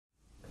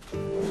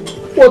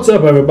What's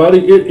up,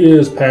 everybody? It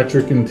is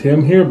Patrick and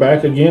Tim here,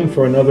 back again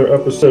for another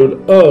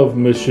episode of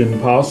Mission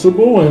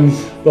Possible. And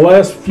the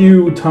last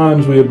few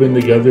times we have been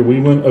together, we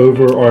went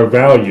over our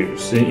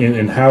values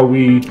and how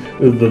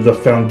the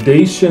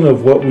foundation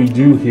of what we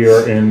do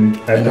here and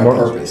our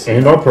purpose.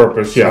 And our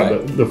purpose, yeah.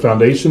 Right. The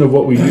foundation of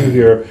what we do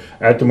here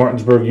at the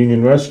Martinsburg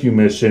Union Rescue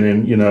Mission,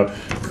 and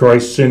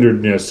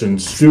Christ-centeredness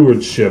and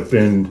stewardship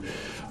and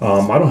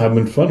I don't have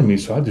them in front of me,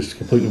 so I just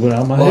completely went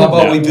out of my head. Well, how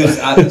about now. we do?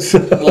 Let's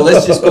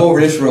just go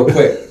over this real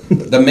quick.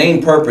 The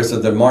main purpose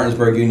of the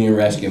Martinsburg Union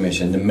Rescue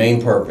Mission, the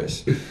main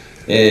purpose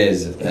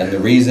is, and the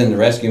reason the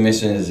rescue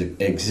mission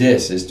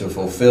exists, is to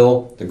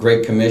fulfill the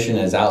Great Commission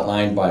as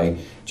outlined by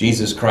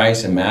Jesus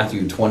Christ in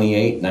Matthew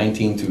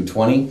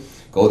 28:19-20.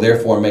 Go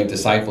therefore and make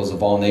disciples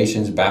of all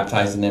nations,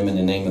 baptizing them in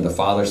the name of the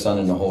Father, Son,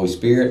 and the Holy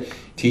Spirit,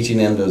 teaching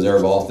them to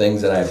observe all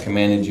things that I have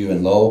commanded you,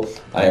 and lo,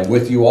 I am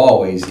with you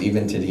always,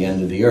 even to the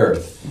end of the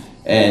earth.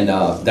 And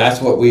that's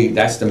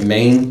the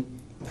main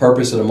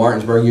purpose of the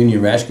Martinsburg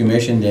Union Rescue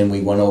Mission. Then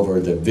we went over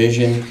the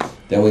vision,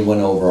 then we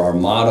went over our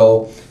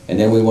motto, and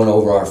then we went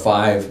over our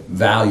 5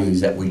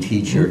 values that we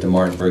teach here at the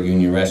Martinsburg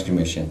Union Rescue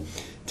Mission.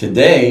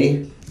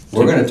 Today,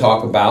 we're going to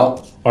talk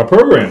about our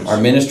programs,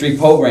 our ministry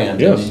programs.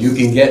 Yes. And you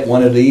can get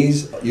one of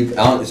these.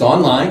 It's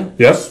online.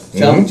 Yes.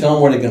 Tell them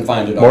where they can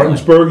find it.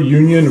 Martinsburg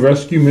Union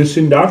Rescue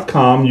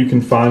Mission.com. You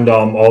can find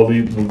all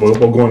the what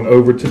we're going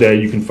over today.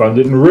 You can find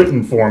it in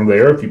written form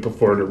there if you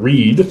prefer to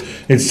read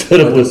instead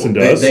of listen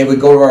to us. They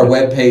would go to our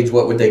webpage.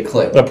 What would they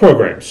click?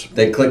 Programs.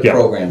 They click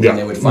programs, and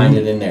they would find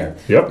it in there.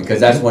 Yep. Because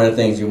that's one of the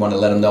things you want to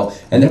let them know.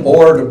 And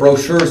or the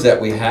brochures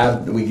that we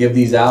have, we give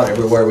these out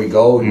everywhere we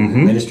go.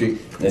 Ministry.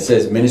 And it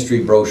says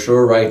ministry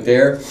brochure right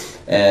there.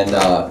 And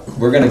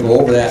we're going to go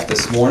over that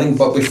this morning.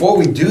 But before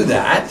we do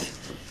that,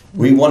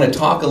 we want to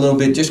talk a little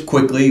bit, just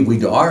quickly.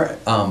 We are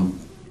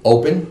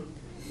open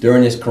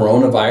during this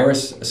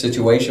coronavirus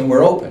situation.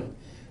 We're open.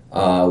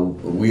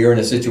 We are in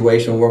a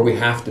situation where we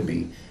have to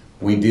be.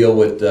 We deal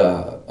with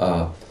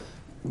the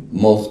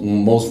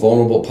most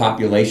vulnerable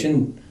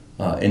population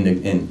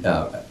in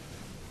the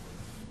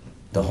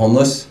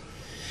homeless.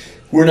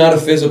 We're not a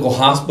physical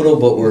hospital,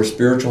 but we're a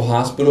spiritual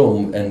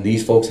hospital, and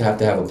these folks have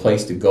to have a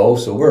place to go.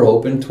 So we're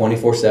open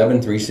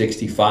 24/7,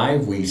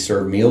 365. We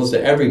serve meals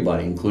to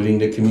everybody, including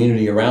the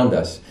community around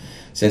us.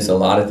 Since a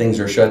lot of things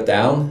are shut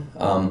down,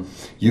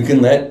 you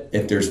can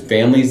if there's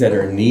families that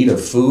are in need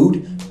of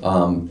food,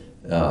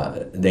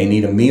 they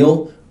need a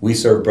meal, we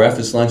serve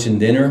breakfast, lunch, and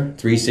dinner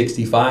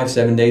 365,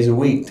 7 days a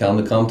week. Tell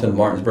them to come to the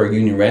Martinsburg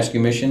Union Rescue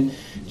Mission.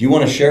 Do you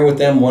want to share with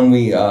them when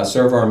we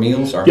serve our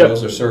meals? Our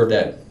meals are served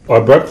at... Our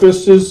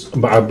breakfast is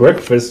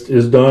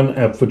done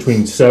at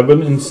between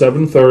 7 and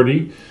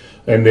 7:30,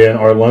 and then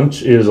our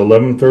lunch is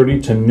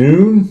 11:30 to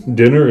noon.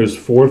 Dinner is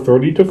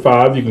 4:30 to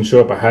 5. You can show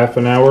up a half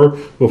an hour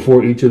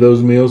before each of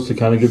those meals to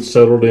kind of get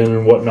settled in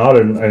and whatnot.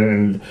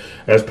 And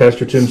as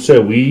Pastor Tim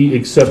said, we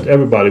accept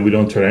everybody. We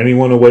don't turn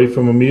anyone away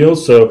from a meal.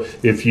 So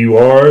if you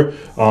are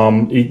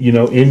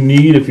in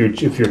need, if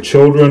your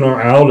children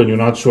are out and you're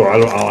not sure,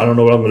 I don't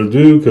know what I'm going to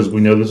do, because we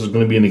know this is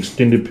going to be an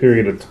extended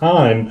period of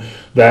time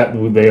that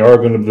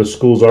the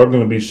schools are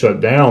going to be shut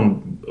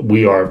down.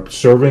 We are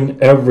serving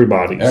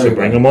everybody. So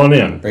bring them on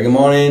in. Bring them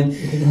on in.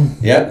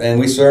 Yep, and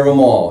we serve them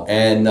all.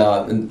 And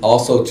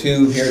also,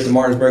 too, here at the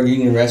Martinsburg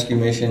Union Rescue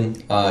Mission,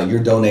 your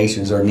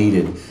donations are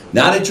needed.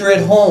 Now that you're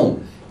at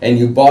home and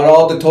you bought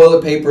all the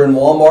toilet paper in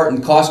Walmart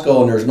and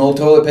Costco and there's no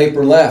toilet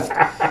paper left,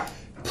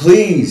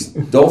 please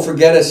don't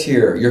forget us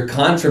here. Your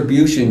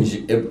contributions,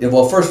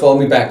 well, first of all,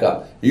 let me back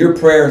up. Your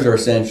prayers are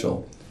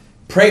essential.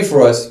 Pray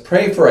for us.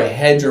 Pray for a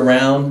hedge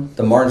around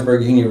the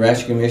Martinsburg Union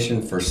Rescue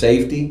Mission for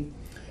safety,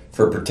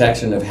 for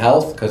protection of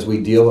health, because we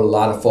deal with a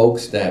lot of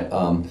folks that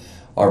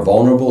are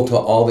vulnerable to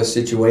all this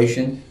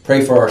situation.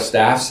 Pray for our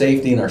staff's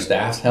safety and our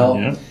staff's health.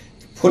 Yeah.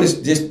 Put us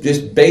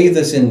just bathe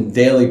us in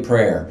daily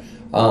prayer.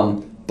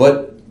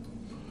 But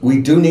we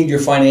do need your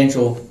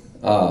financial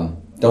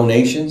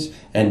donations.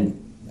 And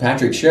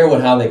Patrick, share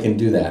how they can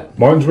do that.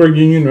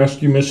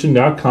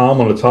 MartinsburgUnionRescueMission.com.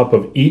 On the top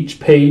of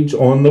each page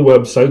on the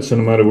website, so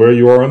no matter where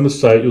you are on the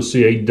site, you'll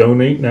see a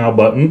Donate Now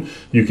button.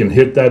 You can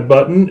hit that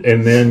button,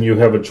 and then you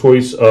have a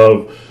choice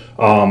of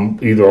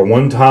either a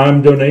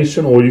one-time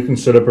donation, or you can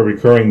set up a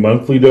recurring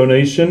monthly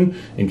donation.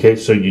 In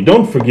case so you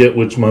don't forget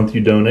which month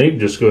you donate,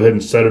 just go ahead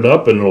and set it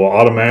up, and it will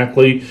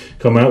automatically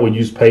come out. We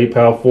use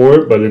PayPal for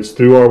it, but it's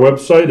through our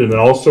website. And then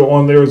also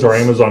on there is our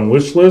Amazon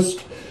wish list,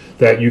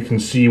 that you can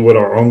see what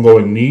our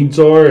ongoing needs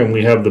are, and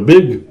we have the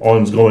big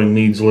ongoing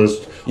needs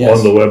list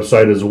on the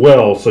website as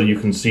well, so you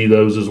can see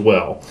those as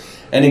well.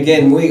 And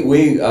again,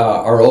 we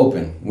are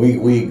open.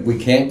 We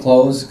can't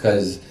close,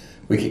 because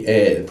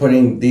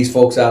putting these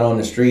folks out on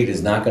the street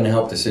is not going to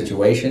help the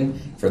situation.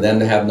 For them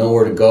to have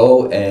nowhere to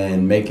go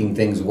and making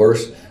things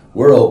worse,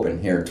 we're open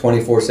here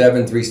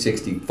 24/7,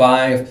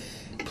 365.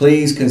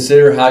 Please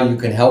consider how you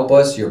can help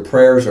us. Your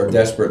prayers are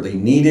desperately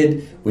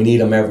needed. We need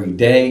them every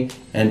day.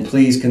 And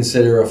please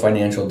consider a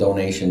financial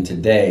donation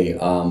today.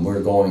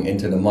 We're going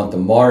into the month of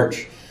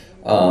March.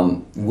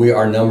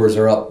 Our numbers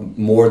are up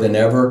more than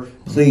ever.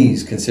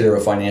 Please consider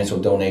a financial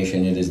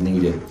donation. It is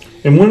needed.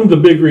 And one of the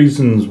big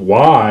reasons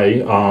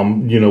why,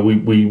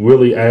 we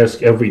really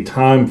ask every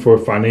time for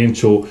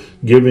financial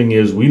giving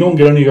is we don't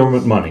get any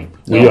government money.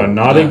 We are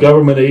not a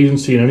government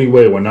agency in any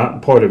way. We're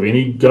not part of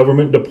any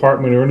government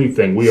department or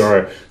anything. We are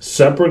a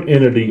separate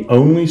entity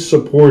only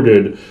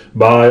supported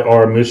by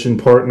our mission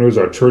partners,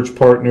 our church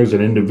partners,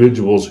 and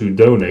individuals who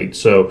donate.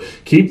 So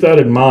keep that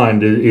in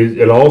mind.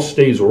 It all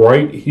stays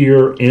right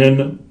here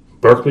in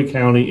Berkeley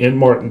County, in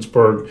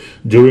Martinsburg,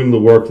 doing the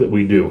work that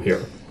we do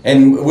here.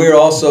 And we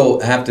also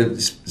have to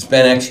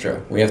spend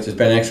extra. We have to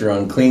spend extra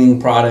on cleaning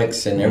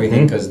products and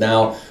everything because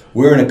now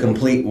we're in a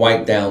complete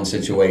wipe down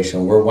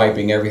situation. We're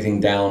wiping everything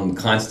down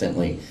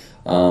constantly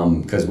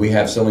because we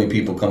have so many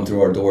people come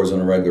through our doors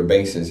on a regular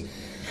basis.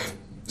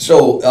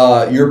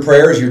 So your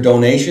prayers, your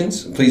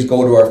donations, please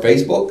go to our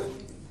Facebook.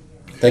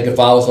 They can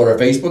follow us on our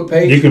Facebook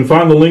page. You can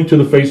find the link to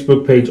the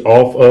Facebook page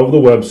off of the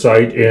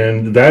website,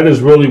 and that is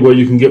really where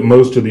you can get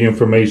most of the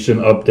information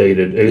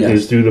updated. It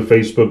is through the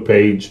Facebook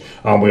page.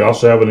 We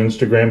also have an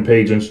Instagram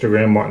page,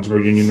 Instagram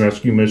Martinsburg Union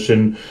Rescue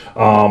Mission,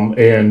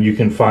 and you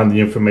can find the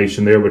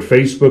information there. But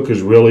Facebook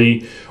is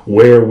really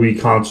where we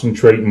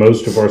concentrate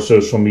most of our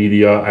social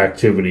media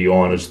activity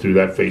on, is through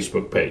that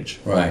Facebook page.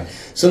 Right.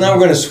 So now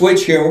we're going to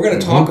switch here, and we're going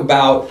to talk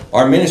about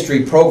our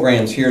ministry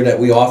programs here that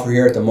we offer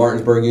here at the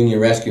Martinsburg Union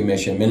Rescue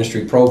Mission,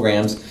 ministry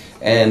programs.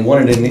 And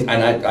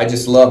I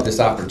just love this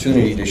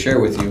opportunity to share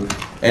with you.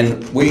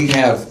 And we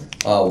have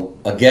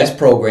a guest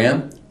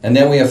program, and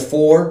then we have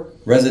 4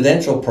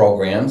 residential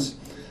programs.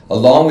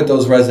 Along with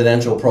those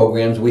residential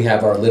programs, we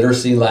have our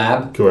literacy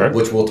lab, correct,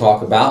 which we'll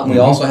talk about. And we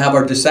also have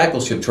our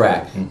discipleship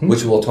track,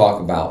 which we'll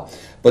talk about.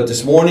 But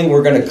this morning,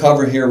 we're going to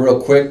cover here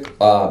real quick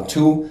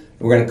 2.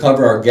 We're going to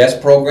cover our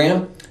guest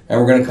program,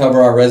 and we're going to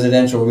cover our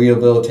residential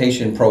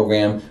rehabilitation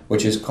program,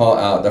 which is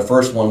called the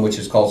first one, which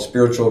is called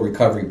Spiritual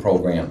Recovery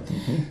Program.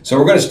 So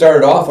we're going to start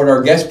it off with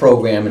our guest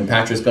program, and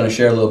Patrick's going to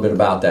share a little bit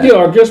about that. Yeah,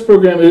 our guest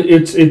program,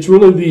 it's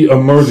really the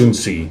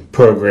emergency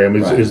program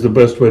is the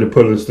best way to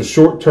put it. It's the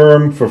short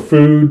term for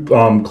food,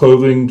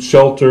 clothing,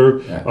 shelter.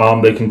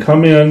 They can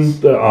come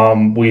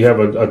in. We have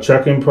a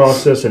check-in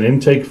process, an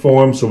intake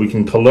form, so we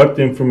can collect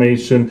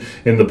information.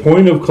 And the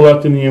point of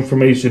collecting the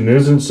information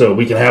isn't so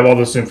we can have all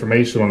this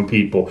information on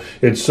people.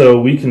 It's so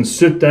we can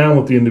sit down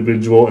with the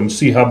individual and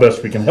see how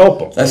best we can help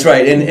them. That's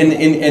right,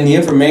 and the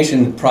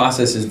information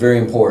process is very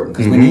important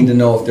because we need to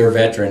know if they're a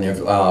veteran.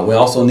 We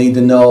also need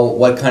to know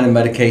what kind of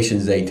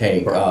medications they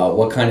take,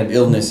 what kind of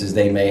illnesses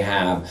they may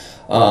have,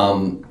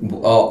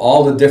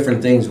 all the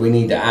different things we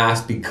need to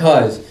ask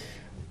because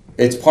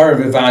it's part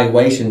of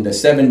evaluation. The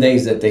 7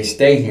 days that they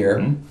stay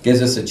here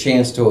gives us a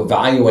chance to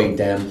evaluate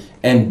them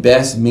and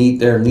best meet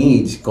their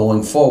needs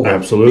going forward.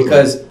 Absolutely.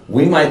 Because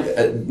we might,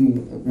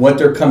 what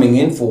they're coming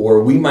in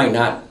for, we might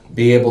not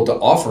be able to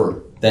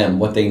offer them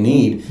what they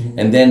need,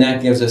 and then that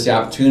gives us the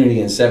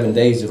opportunity in 7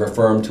 days to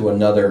refer them to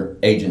another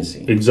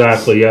agency.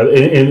 Exactly, yeah,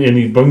 and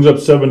he brings up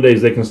 7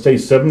 days. They can stay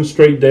 7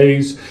 straight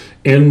days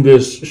in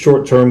this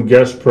short-term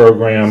guest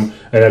program,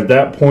 and at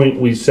that point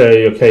we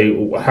say, okay,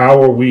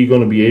 how are we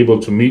going to be able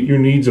to meet your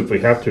needs if we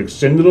have to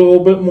extend it a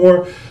little bit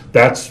more?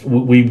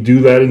 We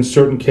do that in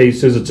certain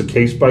cases. It's a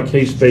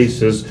case-by-case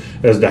basis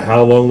as to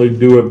how long they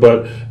do it.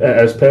 But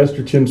as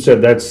Pastor Tim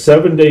said, that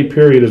 7-day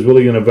period is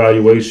really an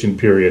evaluation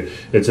period.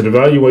 It's an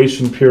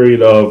evaluation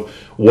period of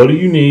what do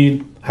you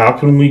need, how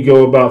can we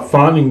go about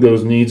finding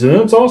those needs, and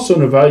then it's also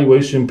an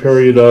evaluation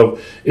period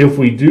of if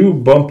we do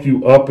bump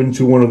you up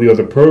into one of the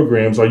other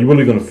programs, are you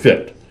really going to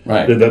fit?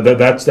 Right.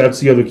 That's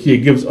the other key. It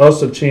gives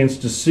us a chance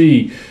to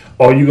see,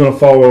 are you going to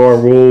follow our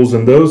rules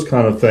and those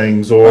kind of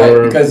things? Or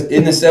right, because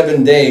in the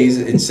 7 days,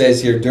 it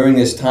says here, during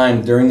the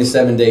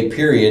 7-day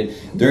period,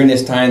 during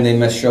this time they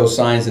must show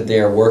signs that they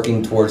are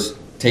working towards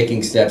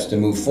taking steps to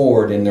move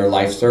forward in their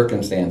life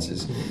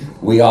circumstances.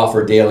 We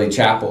offer daily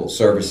chapel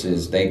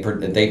services. They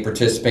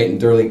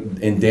participate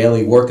in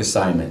daily work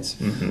assignments.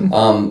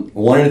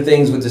 One of the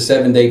things with the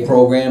 7-day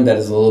program that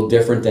is a little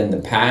different than the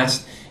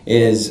past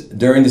is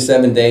during the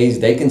 7 days,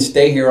 they can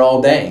stay here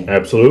all day.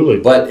 Absolutely.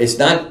 But it's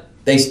not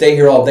they stay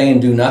here all day and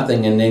do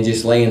nothing and then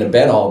just lay in a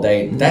bed all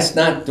day. That's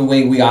not the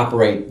way we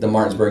operate the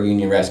Martinsburg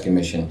Union Rescue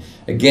Mission.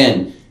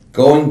 Again,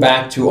 going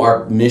back to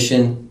our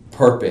mission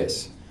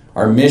purpose.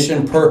 Our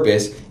mission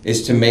purpose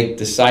is to make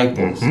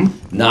disciples,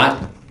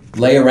 not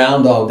lay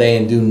around all day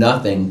and do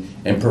nothing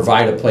and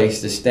provide a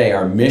place to stay.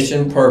 Our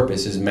mission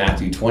purpose is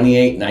Matthew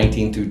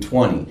 28:19 through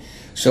 20.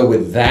 So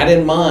with that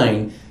in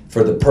mind,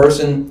 for the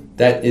person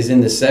that is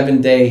in the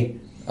 7-day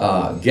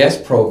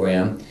guest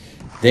program,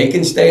 they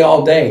can stay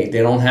all day. They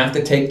don't have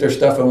to take their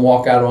stuff and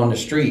walk out on the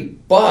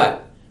street.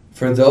 But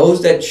for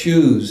those that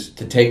choose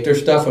to take their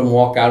stuff and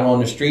walk out on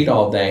the street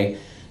all day,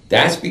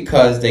 that's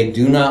because they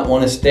do not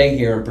want to stay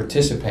here and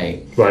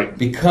participate. Right.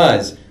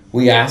 Because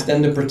we ask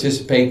them to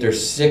participate.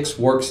 There's 6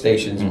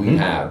 workstations we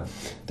have.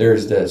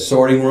 There's the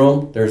sorting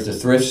room, there's the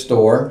thrift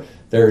store,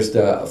 there's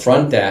the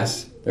front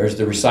desk, there's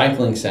the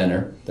recycling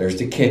center, there's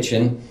the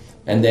kitchen,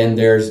 and then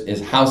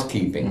is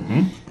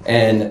housekeeping.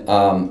 And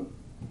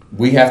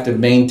we have to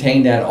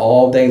maintain that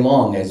all day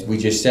long, as we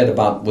just said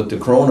about with the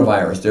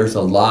coronavirus. There's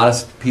a lot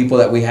of people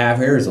that we have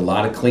here. There's a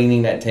lot of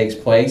cleaning that takes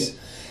place,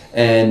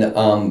 and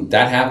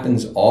that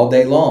happens all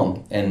day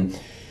long. And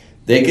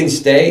they can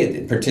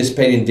stay,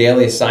 participate in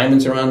daily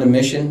assignments around the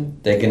mission.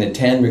 They can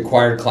attend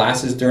required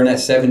classes during that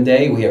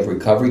 7-day. We have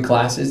recovery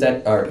classes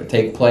that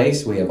take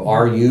place. We have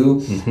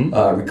RU,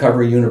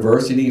 Recovery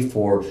University,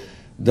 for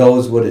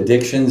those with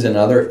addictions and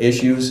other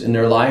issues in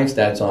their lives.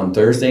 That's on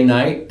Thursday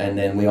night. And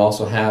then we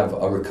also have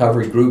a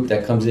recovery group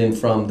that comes in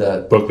from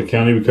the Berkeley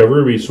County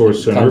Recovery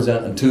Resource Center. Comes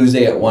on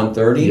Tuesday at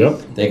 1:30.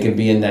 Yep. They can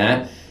be in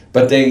that.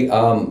 But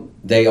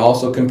they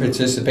also can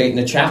participate in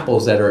the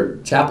chapels that are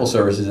chapel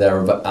services that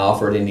are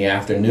offered in the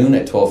afternoon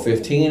at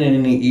 12:15 and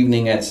in the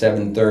evening at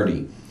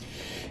 7:30.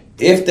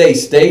 If they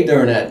stay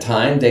during that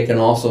time, they can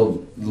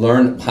also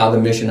learn how the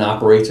mission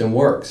operates and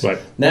works. Right.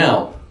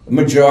 Now,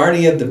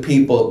 majority of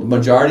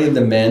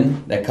the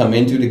men that come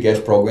into the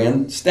guest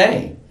program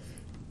stay.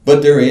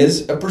 But there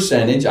is a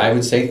percentage, I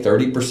would say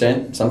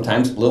 30%,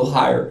 sometimes a little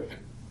higher,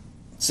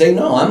 say,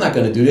 no, I'm not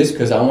going to do this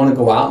because I want to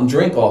go out and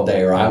drink all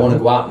day, or I want to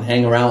go out and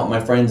hang around with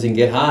my friends and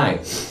get high.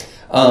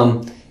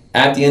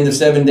 At the end of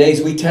 7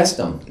 days, we test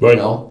them. Right.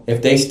 You know,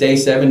 if they stay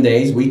 7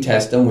 days, we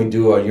test them. We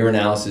do a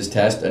urinalysis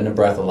test and a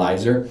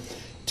breathalyzer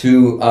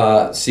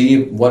to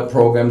see what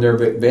program they're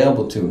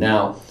available to.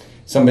 Now,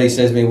 somebody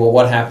says to me, well,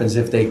 what happens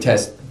if they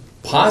test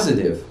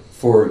positive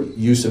for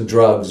use of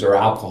drugs or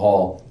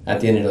alcohol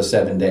at the end of those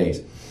 7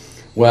 days?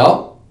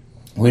 Well,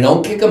 we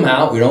don't kick them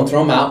out. We don't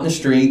throw them out in the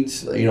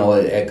streets, you know,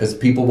 because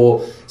people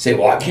will say,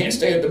 well, I can't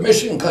stay at the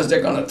mission because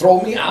they're going to throw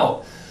me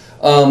out.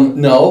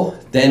 No,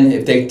 then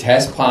if they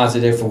test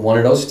positive for one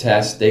of those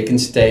tests, they can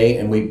stay,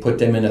 and we put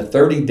them in a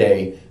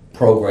 30-day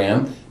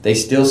program. They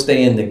still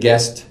stay in the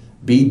guest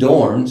B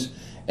dorms,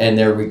 and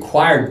they're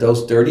required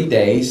those 30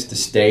 days to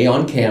stay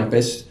on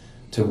campus,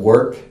 to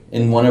work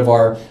in one of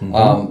our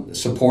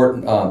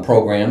support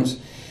programs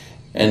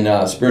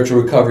and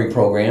spiritual recovery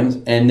programs,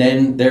 and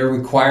then they're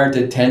required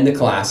to attend the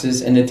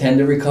classes and attend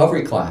the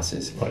recovery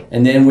classes. Right.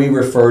 And then we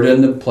refer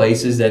them to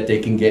places that they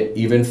can get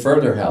even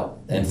further help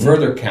and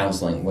further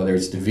counseling, whether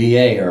it's the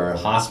VA or a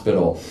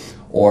hospital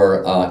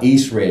or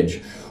East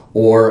Ridge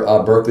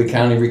or Berkeley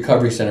County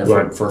Recovery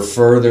Center for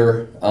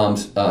further,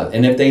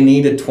 and if they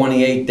need a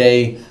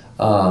 28-day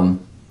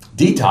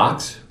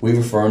detox, we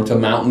refer them to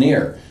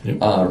Mountaineer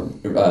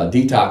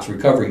Detox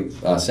Recovery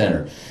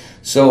Center.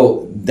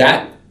 So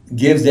that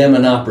gives them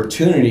an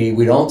opportunity.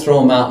 We don't throw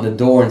them out in the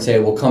door and say,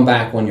 well, come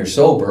back when you're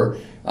sober.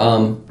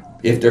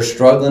 If they're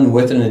struggling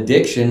with an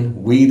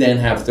addiction, we then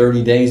have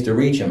 30 days to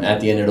reach them.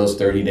 At the end of those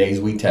 30 days,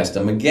 we test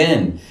them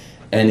again.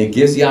 And it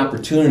gives the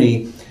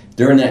opportunity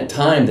during that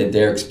time that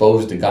they're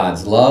exposed to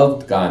God's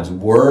love, God's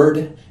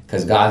Word,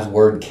 because God's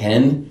Word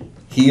can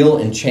heal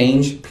and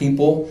change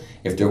people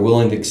if they're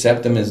willing to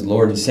accept Him as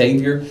Lord and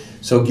Savior.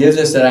 So it gives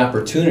us that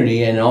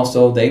opportunity, and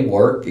also they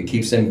work. It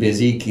keeps them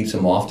busy, keeps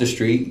them off the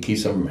street, it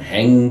keeps them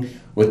hanging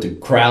with the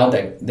crowd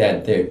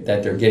that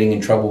they're getting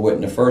in trouble with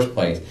in the first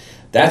place.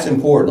 That's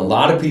important. A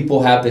lot of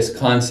people have this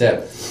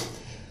concept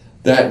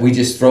that we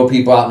just throw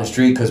people out in the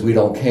street because we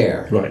don't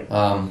care. Right.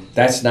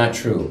 That's not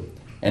true.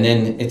 And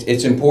then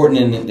it's important,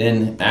 and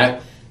then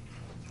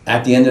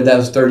at the end of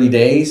those 30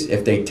 days,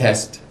 if they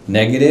test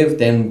negative,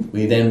 then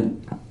we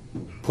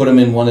put them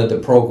in one of the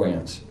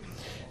programs.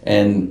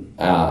 And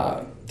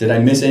did I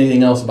miss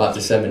anything else about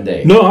the 7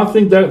 days? No, I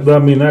think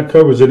that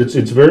covers it.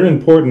 It's very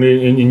important,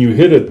 and you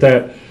hit it,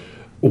 that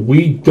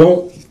we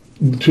don't,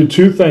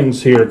 two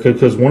things here,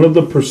 because one of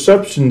the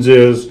perceptions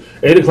is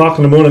 8 o'clock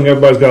in the morning,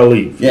 everybody's got to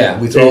leave. Yeah,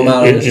 we throw them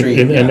out on the street.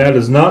 And that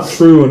is not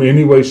true in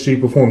any way,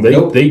 shape, or form.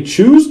 They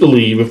choose to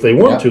leave if they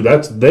want to.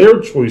 That's their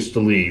choice to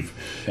leave.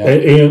 Yeah.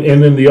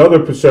 And then the other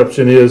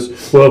perception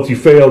is, well, if you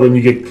fail, then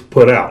you get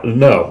put out.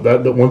 No,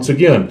 that once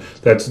again,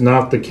 that's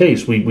not the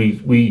case.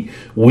 We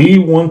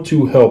want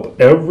to help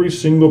every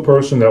single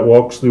person that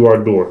walks through our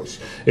doors.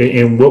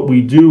 And what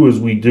we do is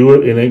we do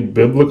it in a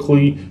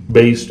biblically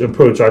based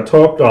approach. I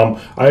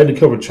had to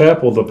cover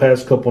chapel the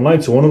past couple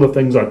nights, and one of the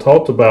things I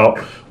talked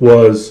about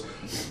was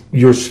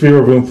your sphere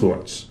of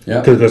influence.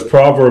 Because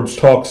Proverbs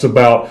talks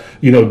about,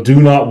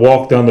 do not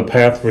walk down the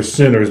path for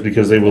sinners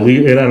because they will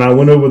leave. And I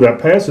went over that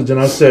passage and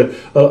I said,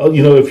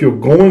 if you're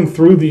going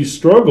through these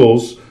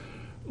struggles,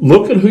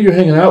 look at who you're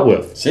hanging out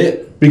with. See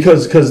it.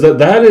 Because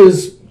that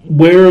is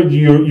where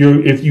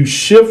you're if you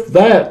shift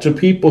that to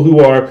people who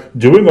are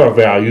doing our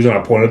values, and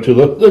I pointed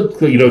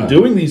to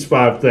doing these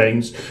 5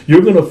 things,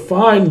 you're going to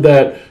find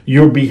that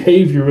your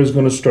behavior is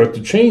going to start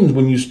to change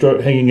when you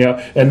start hanging out.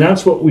 And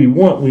that's what we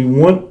want. We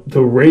want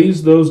to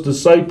raise those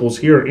disciples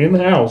here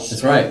in-house.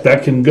 That's right.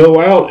 That can go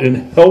out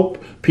and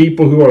help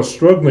people who are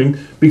struggling,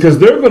 because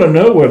they're going to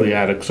know where the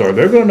addicts are.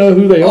 They're going to know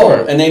who they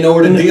are. And they know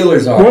where the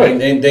dealers are. Right.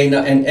 And they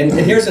know, and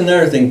here's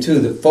another thing, too.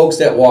 The folks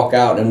that walk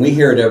out, and we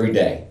hear it every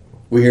day.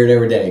 We hear it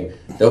every day.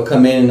 They'll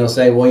come in and they'll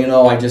say,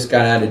 well, I just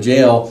got out of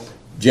jail.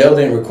 Jail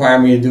didn't require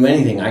me to do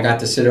anything. I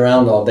got to sit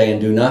around all day and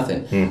do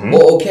nothing. Mm-hmm.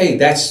 Well, okay,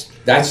 that's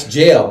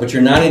jail, but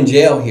you're not in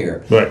jail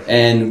here. Right.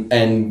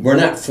 And we're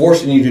not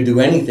forcing you to do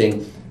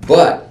anything,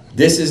 but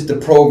This is the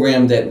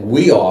program that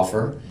we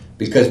offer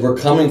because we're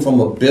coming from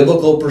a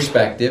biblical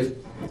perspective.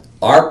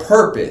 Our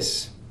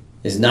purpose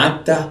is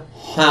not to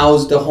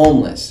house the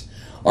homeless.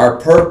 Our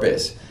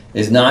purpose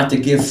is not to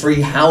give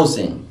free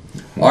housing.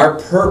 Our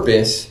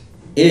purpose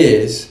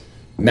is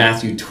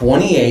Matthew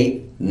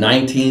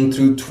 28:19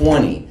 through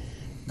 20.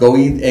 Go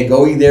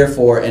ye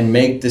therefore and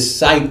make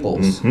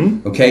disciples.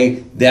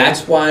 Okay,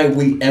 that's why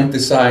we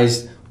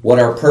emphasized what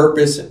our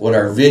purpose, what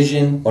our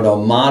vision, what our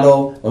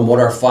motto, and what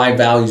our 5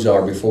 values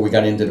are before we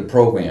got into the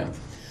program.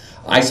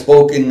 I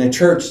spoke in the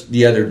church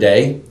the other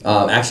day,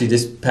 actually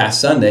this past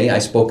Sunday, I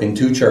spoke in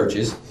 2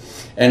 churches,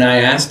 and I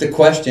asked a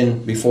question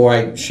before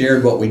I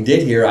shared what we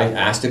did here. I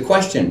asked a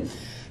question.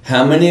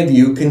 How many of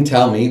you can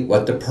tell me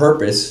what the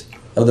purpose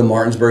of the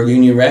Martinsburg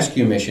Union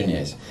Rescue Mission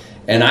is?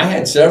 And I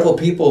had several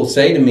people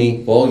say to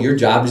me, well, your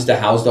job is to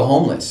house the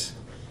homeless.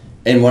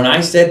 And when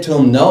I said to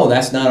them, no,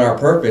 that's not our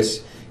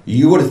purpose,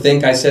 you would have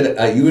think I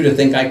said, you would have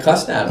think I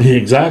cussed at them.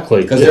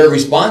 Exactly. Because their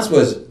response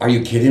was, are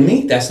you kidding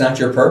me? That's not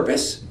your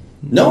purpose?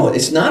 No,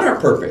 it's not our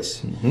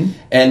purpose.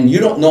 And you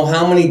don't know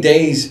how many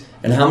days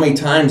and how many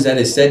times that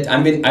is said.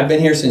 I've been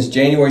here since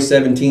January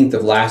 17th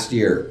of last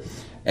year.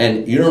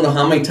 And you don't know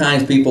how many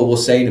times people will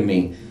say to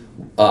me,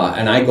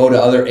 and I go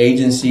to other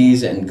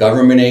agencies and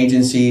government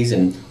agencies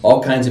and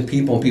all kinds of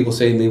people, and people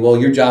say to me, well,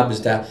 your job is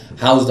to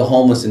house the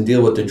homeless and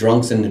deal with the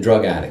drunks and the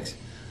drug addicts.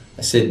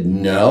 I said,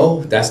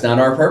 no, that's not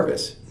our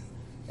purpose.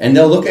 And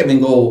they'll look at me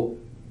and go,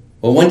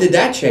 well, when did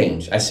that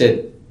change? I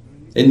said,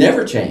 it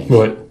never changed.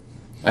 What?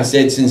 I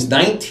said, since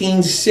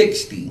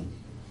 1960,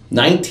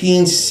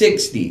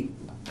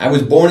 I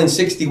was born in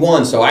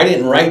 61, so I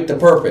didn't write the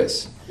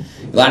purpose.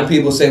 A lot of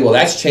people say, well,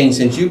 that's changed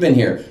since you've been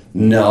here.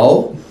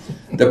 No.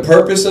 The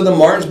purpose of the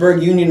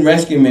Martinsburg Union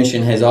Rescue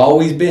Mission has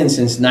always been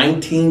since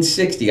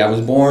 1960. I was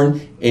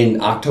born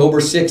in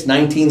October 6,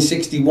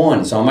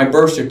 1961. It's on my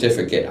birth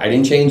certificate. I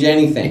didn't change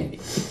anything.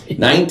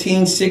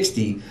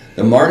 1960,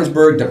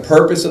 the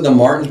purpose of the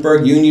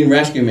Martinsburg Union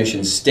Rescue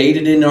Mission,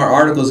 stated in our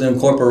Articles of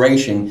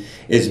Incorporation,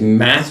 is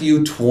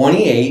Matthew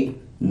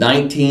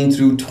 28:19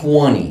 through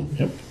 20.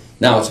 Yep.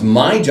 Now, it's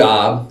my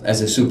job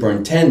as a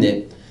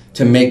superintendent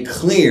to make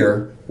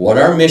clear what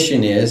our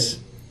mission is,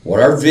 what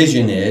our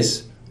vision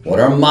is, what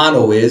our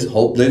motto is,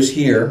 Hope Lives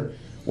Here,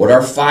 what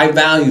our 5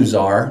 values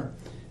are,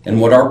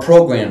 and what our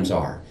programs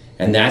are.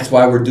 And that's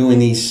why we're doing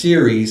these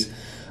series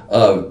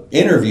of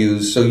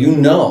interviews, so you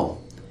know.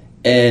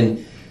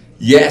 And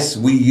yes,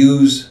 we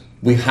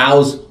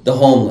house the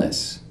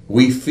homeless.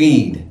 We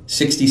feed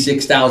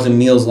 66,000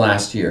 meals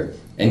last year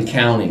and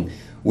counting.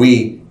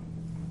 We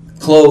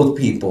clothe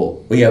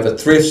people. We have a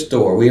thrift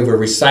store. We have a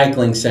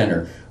recycling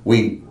center.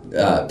 We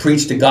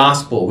preach the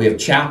gospel. We have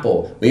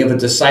chapel. We have a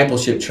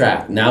discipleship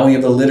track. Now we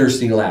have a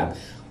literacy lab.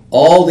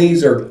 All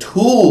these are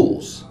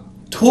tools,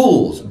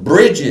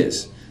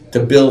 bridges to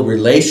build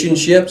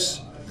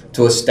relationships,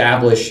 to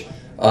establish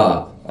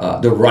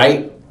the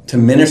right to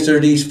minister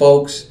to these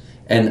folks,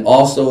 and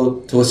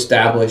also to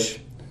establish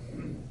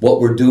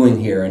what we're doing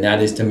here, and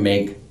that is to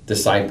make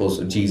disciples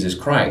of Jesus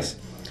Christ.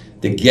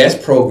 The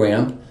guest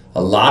program,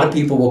 a lot of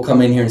people will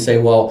come in here and say,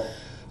 well,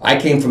 I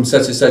came from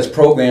such and such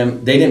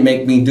program, they didn't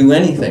make me do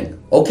anything.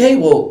 Okay,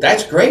 well,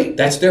 that's great.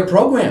 That's their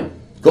program.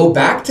 Go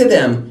back to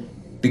them,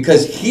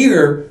 because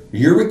here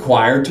you're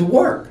required to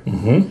work.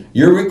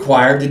 You're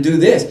required to do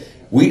this.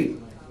 We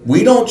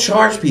don't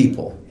charge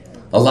people.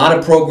 A lot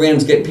of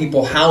programs get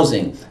people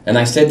housing. And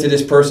I said to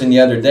this person the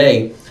other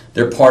day,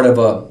 they're part of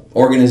an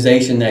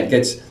organization that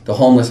gets the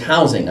homeless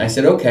housing. I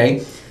said,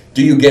 okay,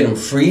 do you get them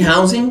free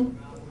housing,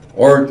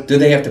 or do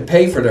they have to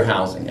pay for their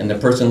housing? And the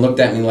person looked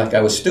at me like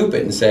I was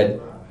stupid and said,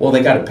 well,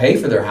 they got to pay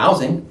for their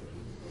housing.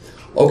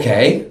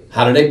 Okay,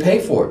 how do they pay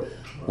for it?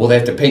 Well, they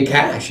have to pay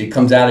cash. It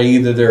comes out of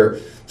either their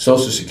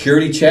Social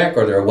Security check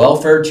or their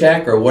welfare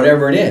check or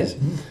whatever it is.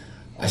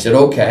 I said,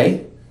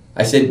 okay.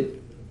 I said,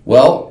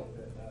 well,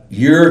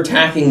 you're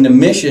attacking the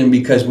mission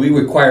because we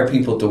require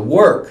people to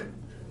work.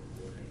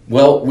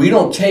 Well, we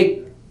don't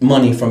take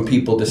money from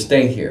people to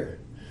stay here.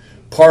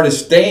 Part of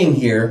staying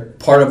here,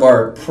 part of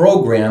our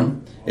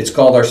program, it's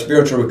called our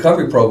Spiritual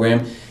Recovery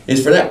Program,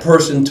 is for that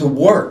person to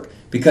work.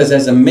 Because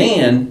as a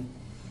man,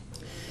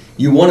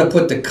 you want to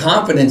put the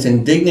confidence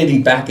and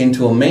dignity back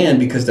into a man,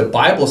 because the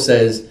Bible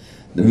says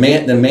the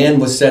man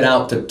was set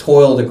out to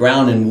toil the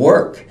ground and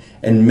work.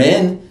 And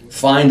men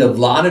find a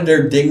lot of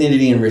their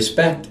dignity and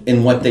respect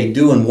in what they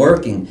do in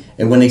working.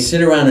 And when they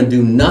sit around and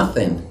do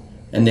nothing,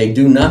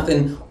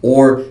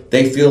 or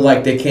they feel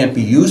like they can't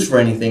be used for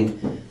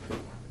anything,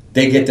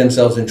 they get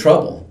themselves in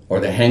trouble.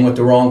 Or they hang with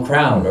the wrong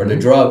crowd, or the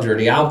drugs, or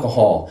the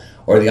alcohol,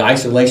 or the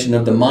isolation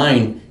of the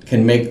mind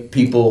can make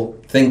people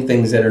think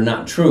things that are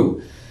not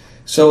true.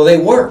 So they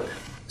work.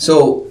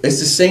 So it's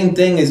the same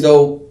thing as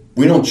though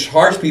we don't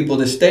charge people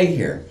to stay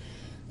here.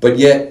 But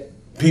yet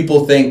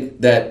people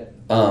think that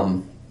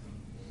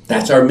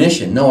that's our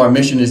mission. No, our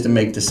mission is to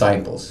make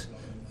disciples.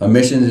 Our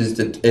mission is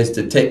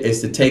to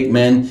take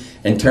men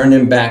and turn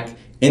them back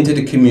into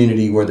the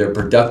community where they're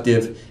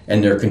productive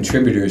and they're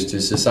contributors to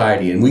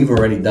society. And we've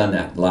already done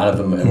that. A lot of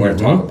them, and we're going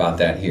to talk about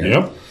that here.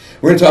 Yep.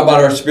 We're going to talk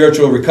about our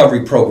spiritual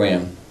recovery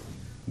program.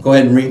 Go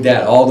ahead and read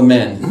that. All the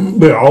men.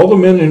 But all the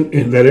men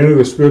that enter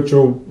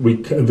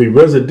the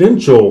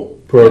residential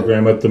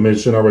program at the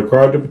mission are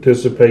required to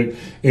participate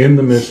in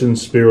the mission's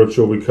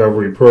spiritual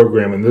recovery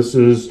program. And this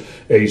is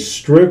a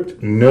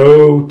strict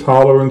no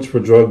tolerance for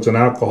drugs and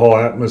alcohol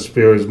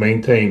atmosphere is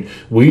maintained.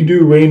 We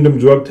do random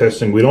drug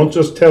testing. We don't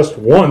just test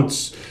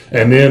once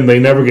and then they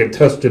never get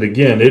tested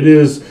again. It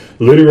is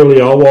literally,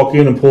 I'll walk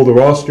in and pull the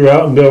roster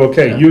out and go,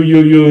 okay,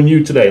 you, and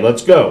you today,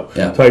 let's go,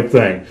 type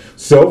thing.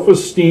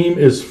 Self-esteem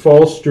is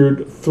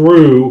fostered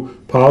through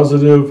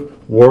positive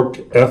work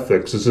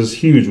ethics. This is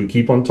huge. We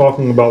keep on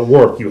talking about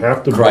work. You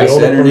have to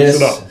build a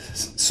person up.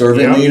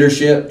 Servant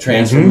leadership,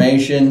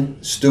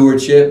 transformation,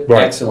 stewardship,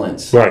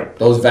 excellence. Right.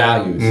 Those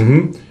values.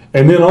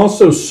 And then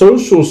also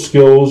social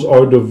skills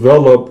are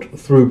developed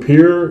through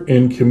peer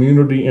and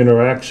community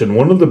interaction.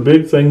 One of the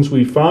big things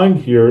we find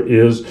here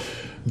is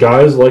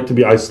guys like to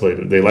be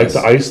isolated. They like to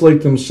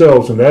isolate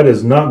themselves, and that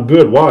is not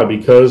good. Why?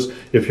 Because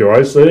if you're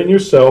isolating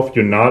yourself,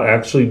 you're not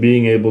actually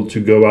being able to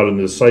go out and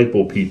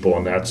disciple people,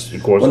 and that's,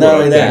 of course, well, not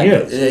only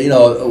that, you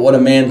know, what a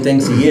man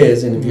thinks he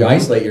is, and if you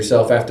isolate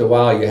yourself after a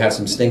while, you have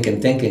some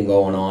stinking thinking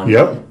going on,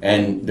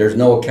 and there's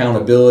no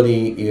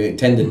accountability. You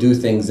tend to do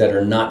things that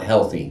are not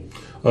healthy.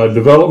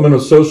 Development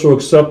of social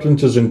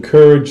acceptance is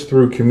encouraged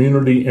through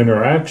community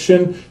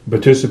interaction.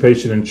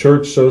 Participation in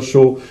church,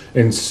 social,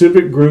 and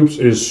civic groups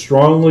is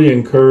strongly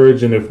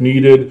encouraged, and if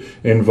needed,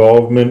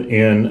 involvement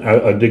in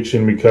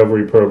addiction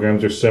recovery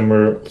programs or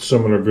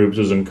similar groups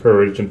is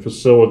encouraged and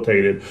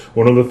facilitated.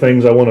 One of the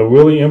things I want to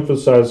really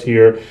emphasize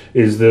here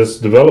is this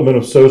development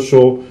of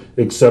social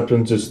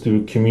acceptance is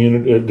through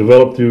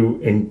developed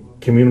through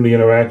community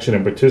interaction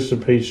and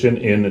participation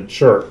in the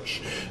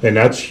church. And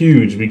that's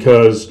huge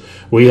because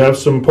we have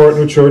some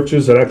partner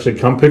churches that actually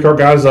come pick our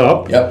guys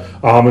up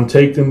and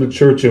take them to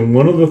church. And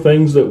one of the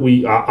things that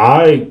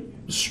I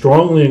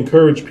strongly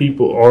encourage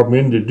our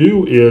men to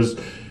do is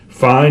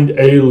find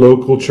a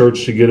local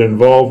church to get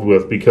involved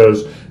with,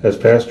 because as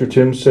Pastor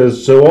Tim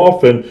says so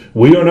often,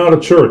 we are not a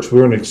church.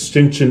 We're an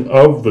extension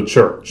of the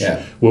church.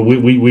 Well,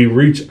 we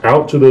reach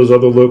out to those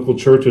other local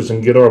churches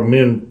and get our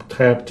men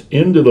tapped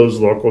into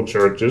those local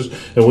churches.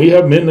 And we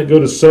have men that go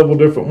to several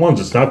different ones.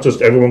 It's not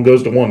just everyone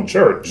goes to one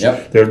church.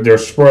 They're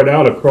spread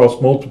out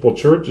across multiple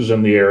churches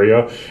in the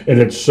area. And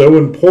it's so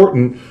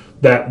important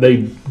that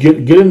they get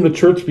in the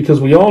church,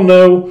 because we all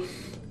know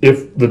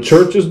if the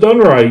church is done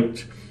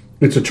right,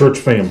 it's a church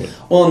family.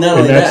 Well, not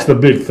only that's the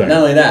big thing.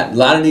 Not only that, a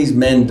lot of these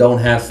men don't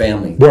have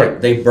family. Right.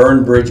 They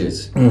burn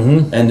bridges,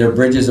 and their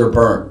bridges are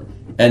burnt,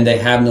 and they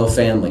have no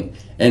family.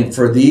 And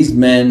for these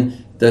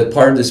men, the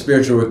part of the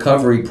spiritual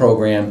recovery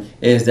program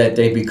is that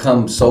they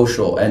become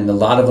social, and a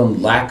lot of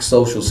them lack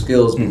social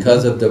skills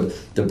because of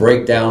the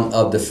breakdown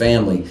of the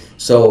family.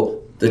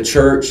 So the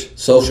church,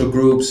 social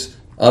groups,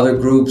 other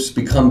groups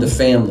become the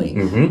family,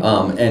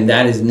 and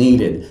that is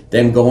needed.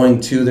 Then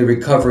going to the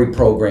recovery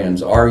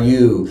programs,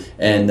 RU,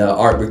 and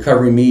our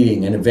recovery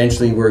meeting, and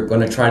eventually we're going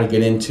to try to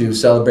get into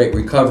Celebrate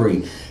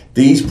Recovery.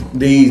 These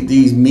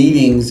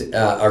meetings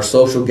are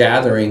social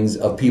gatherings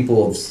of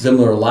people of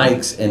similar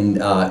likes and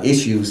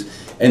issues,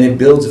 and it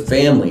builds a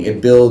family.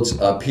 It builds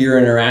peer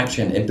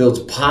interaction. It builds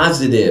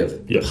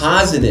positive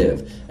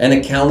and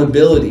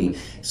accountability.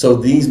 So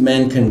these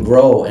men can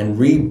grow and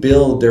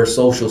rebuild their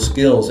social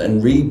skills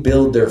and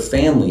rebuild their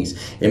families.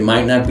 It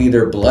might not be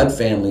their blood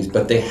families,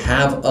 but they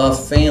have a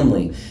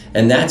family.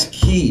 And that's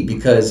key,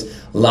 because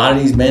a lot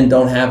of these men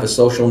don't have a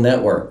social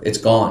network. It's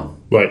gone.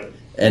 Right.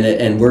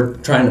 And we're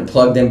trying to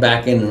plug them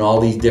back in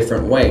all these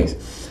different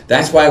ways.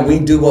 That's why we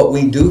do what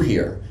we do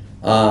here.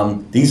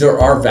 These are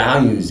our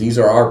values. These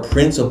are our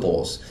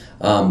principles.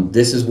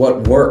 This is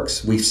what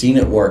works. We've seen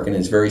it work, and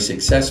it's very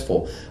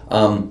successful.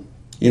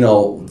 You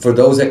know, for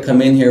those that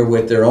come in here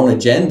with their own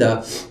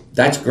agenda,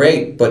 that's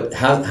great, but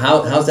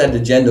how's that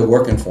agenda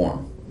working for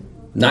them?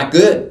 Not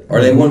good,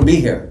 or they wouldn't be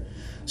here.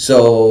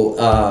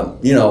 So,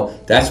 you know,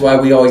 that's why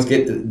we always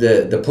get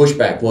the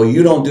pushback. Well,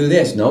 you don't do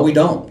this. No, we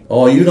don't.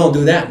 Oh, you don't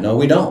do that. No,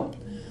 we don't.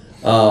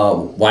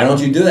 Why don't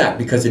you do that?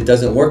 Because it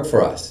doesn't work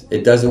for us.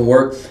 It doesn't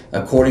work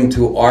according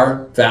to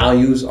our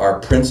values, our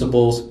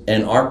principles,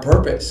 and our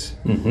purpose.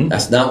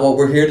 That's not what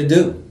we're here to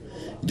do.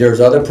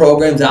 There's other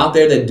programs out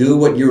there that do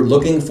what you're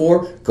looking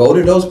for. Go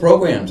to those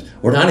programs.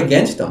 We're not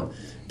against them.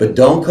 But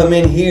don't come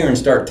in here and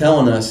start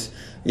telling us,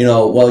 you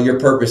know, well, your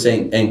purpose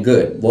ain't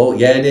good. Well,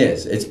 yeah, it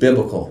is. It's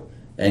biblical.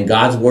 And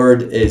God's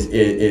word is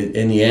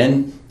in the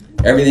end,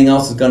 everything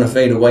else is going to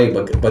fade away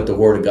but the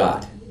word of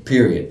God,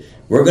 period.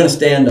 We're going to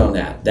stand on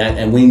that,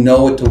 and we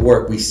know it to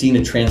work. We've seen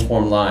it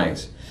transform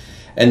lives.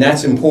 And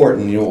that's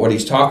important, you know, what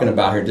he's talking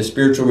about here, the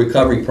spiritual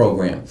recovery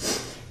program.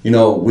 You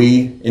know,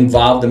 we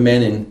involve the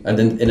men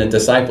in a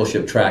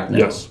discipleship track now.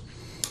 Yes.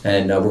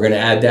 And we're going to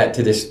add that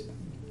to this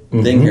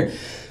thing here.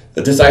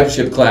 The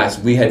discipleship class,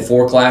 we had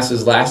 4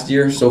 classes last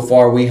year. So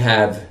far we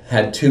have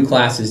had 2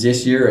 classes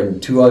this year,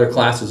 and 2 other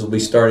classes will be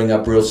starting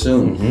up real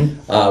soon.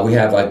 We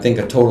have, I think,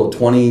 a total of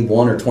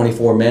 21 or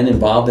 24 men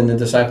involved in the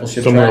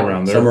discipleship track. Somewhere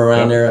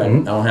around there. I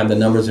don't have the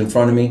numbers in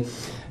front of me.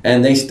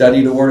 and they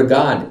study the Word of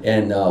God.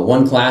 And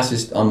one class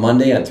is on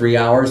Monday at 3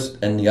 hours,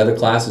 and the other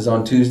class is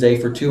on Tuesday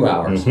for 2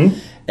 hours.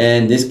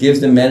 And this gives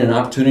the men an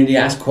opportunity to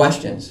ask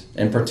questions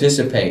and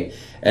participate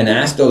and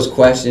ask those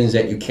questions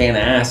that you can't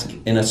ask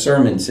in a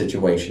sermon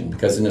situation.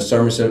 Because in a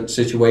sermon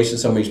situation,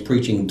 somebody's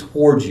preaching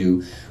towards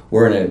you.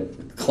 Where in a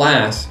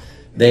class,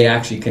 they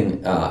actually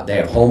can, they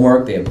have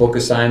homework, they have book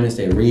assignments,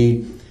 they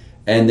read,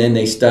 and then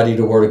they study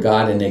the Word of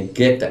God, and they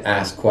get to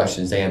ask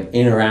questions. They have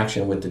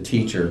interaction with the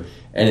teacher,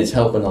 and it's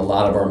helping a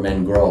lot of our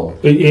men grow.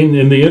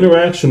 And the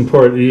interaction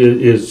part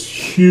is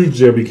huge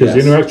there, because the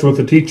interaction with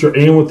the teacher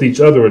and with each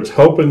other, it's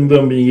helping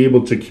them being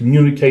able to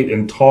communicate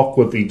and talk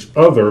with each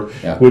other,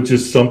 which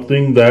is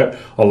something that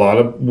when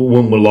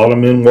a lot of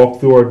men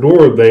walk through our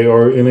door, they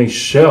are in a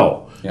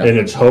shell. And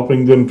it's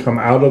helping them come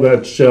out of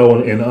that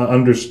shell and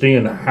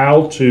understand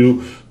how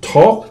to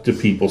talk to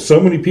people. So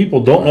many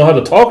people don't know how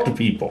to talk to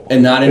people,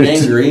 and not in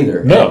anger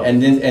either. No,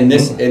 and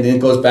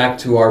it goes back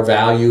to our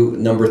value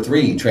number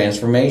 3,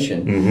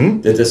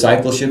 transformation. The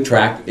discipleship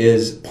track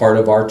is part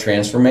of our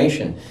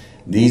transformation.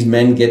 These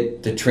men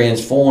get to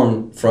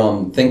transform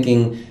from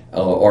thinking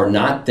or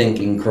not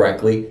thinking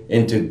correctly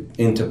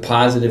into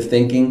positive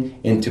thinking,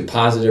 into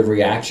positive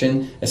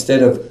reaction.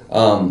 Instead of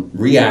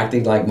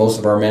reacting like most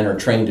of our men are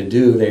trained to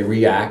do, they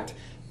react.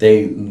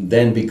 They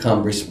then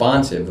become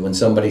responsive. When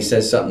somebody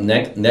says something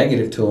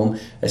negative to them,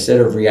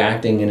 instead of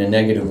reacting in a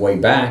negative way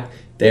back,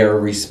 they are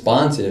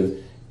responsive.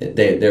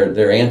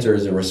 Their answer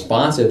is a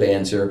responsive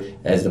answer,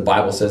 as the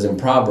Bible says in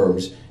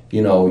Proverbs.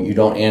 You know, you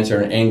don't answer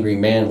an angry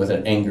man with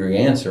an angry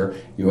answer.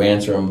 You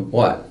answer him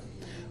what?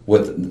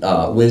 With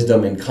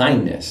wisdom and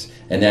kindness.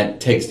 And that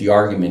takes the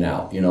argument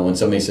out. You know, when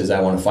somebody says,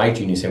 I want to fight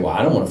you, and you say, well,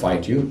 I don't want to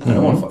fight you. I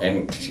don't want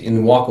to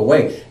and walk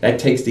away. That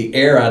takes the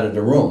air out of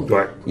the room.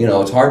 Right. You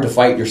know, it's hard to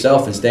fight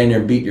yourself and stand there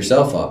and beat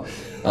yourself up.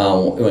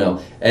 You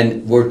know,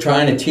 and we're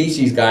trying to teach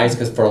these guys,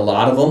 because for a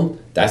lot of them,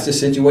 that's the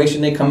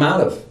situation they come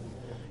out of.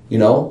 You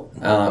know,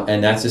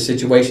 and that's the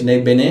situation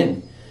they've been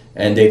in.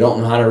 And they don't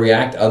know how to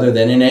react other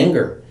than in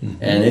anger.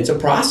 And it's a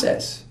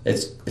process.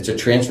 It's a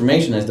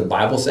transformation, as the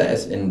Bible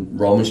says in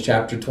Romans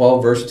chapter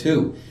 12, verse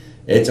 2.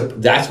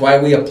 That's why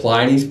we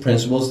apply these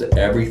principles to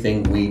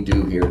everything we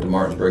do here at the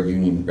Martinsburg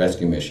Union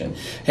Rescue Mission.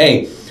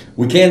 Hey,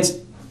 we can't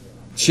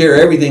share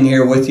everything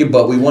here with you,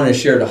 but we want to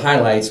share the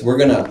highlights. We're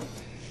going to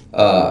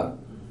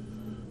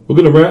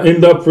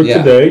end up for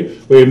today,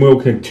 and we'll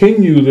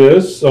continue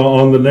this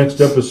on the next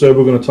episode.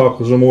 We're going to talk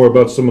some more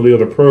about some of the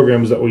other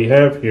programs that we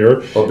have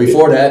here. But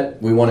before that,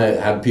 we want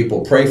to have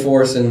people pray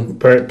for us and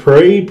pray.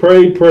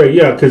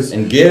 Yeah,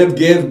 and give.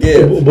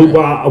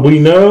 We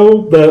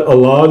know that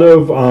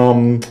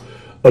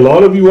a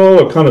lot of you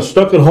all are kind of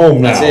stuck at home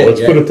now.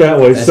 Let's put it that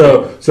way.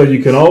 So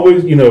you can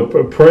always,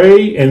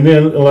 pray, and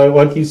then,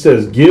 like he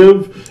says,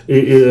 give.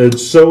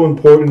 It's so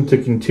important to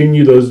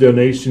continue those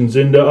donations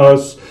into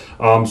us.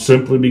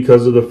 Simply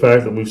because of the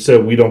fact that we've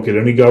said we don't get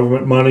any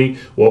government money.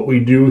 What we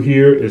do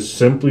here is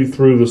simply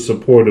through the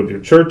support of your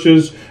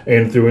churches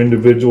and through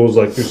individuals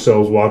like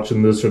yourselves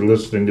watching this or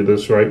listening to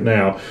this right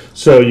now.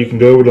 So you can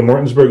go over to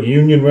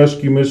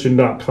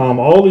MartinsburgUnionRescueMission.com.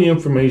 All the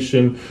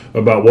information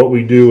about what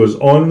we do is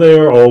on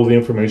there. All the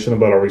information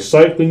about our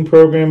recycling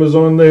program is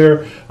on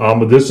there.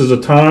 But this is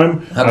a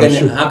time. How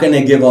can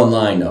they give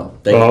online, though?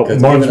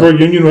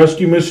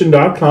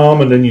 MartinsburgUnionRescueMission.com,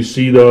 and then you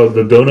see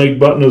the donate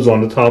button is on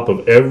the top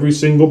of every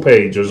single page.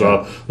 There's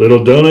a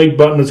little donate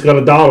button that's got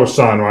a dollar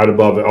sign right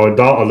above it, or a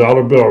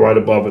dollar bill right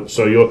above it.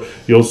 So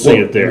you'll see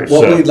it there.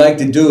 What we'd like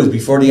to do is,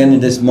 before the end of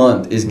this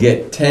month, is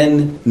get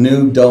 10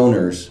 new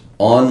donors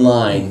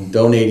online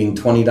donating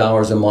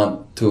 $20 a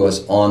month to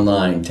us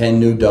online. 10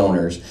 new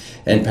donors.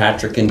 And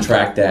Patrick can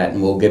track that,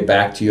 and we'll get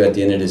back to you at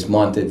the end of this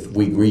month if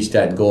we reach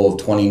that goal of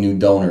 20 new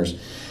donors.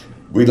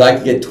 We'd like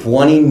to get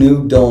 20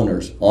 new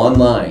donors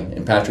online,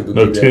 and Patrick will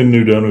give 10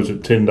 new donors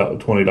at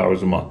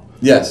 $20 a month.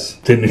 Yes.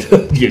 10,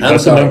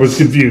 that's the number's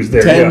confused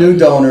there. 10 new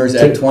donors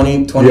at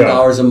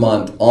 $20 a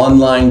month,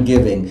 online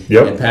giving,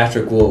 and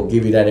Patrick will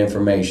give you that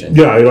information.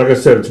 Yeah, like I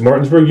said, it's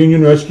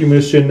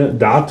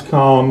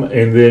MartinsburgUnionRescueMission.com,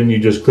 and then you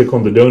just click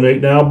on the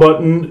Donate Now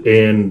button,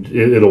 and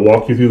it'll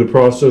walk you through the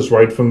process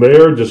right from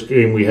there.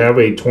 And we have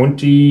a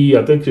 20,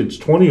 I think it's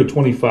 20 or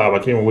 25, I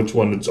can't remember which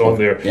one that's on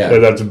there,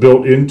 that's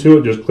built into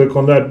it. Just click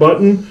on that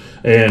button,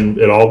 and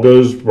it all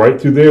goes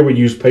right through there. We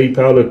use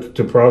PayPal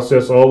to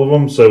process all of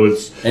them, so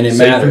it's safe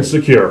and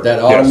secure. That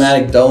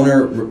automatic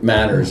donor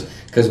matters,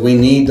 because we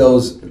need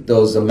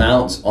those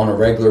amounts on a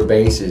regular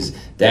basis.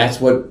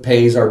 That's what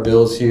pays our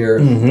bills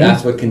here.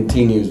 That's what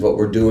continues what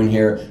we're doing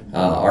here.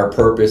 Our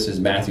purpose is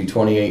Matthew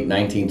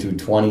 28:19 through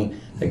 20.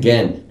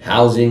 Again,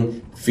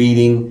 housing,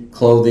 feeding,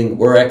 clothing,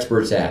 we're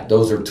experts at.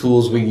 Those are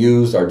tools we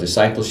use, our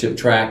discipleship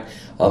track,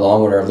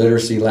 along with our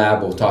literacy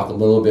lab, we'll talk a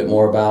little bit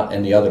more about,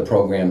 and the other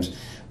programs.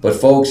 But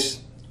folks,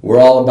 we're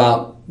all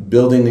about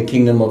building the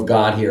kingdom of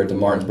God here at the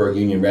Martinsburg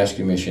Union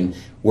Rescue Mission,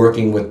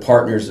 working with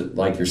partners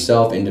like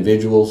yourself,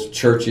 individuals,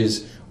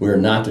 churches. We're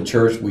not the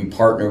church. We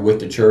partner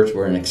with the church.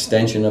 We're an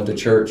extension of the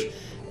church,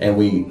 and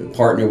we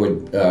partner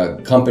with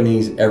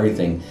companies,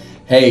 everything.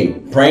 hey,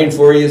 praying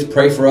for you.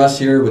 Pray for us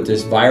here with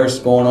this virus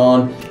going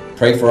on.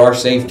 Pray for our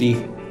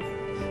safety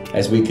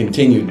as we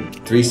continue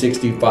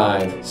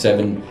 365,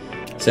 7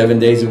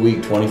 days a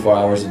week, 24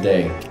 hours a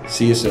day.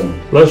 See you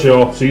soon. Bless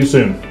y'all. See you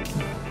soon.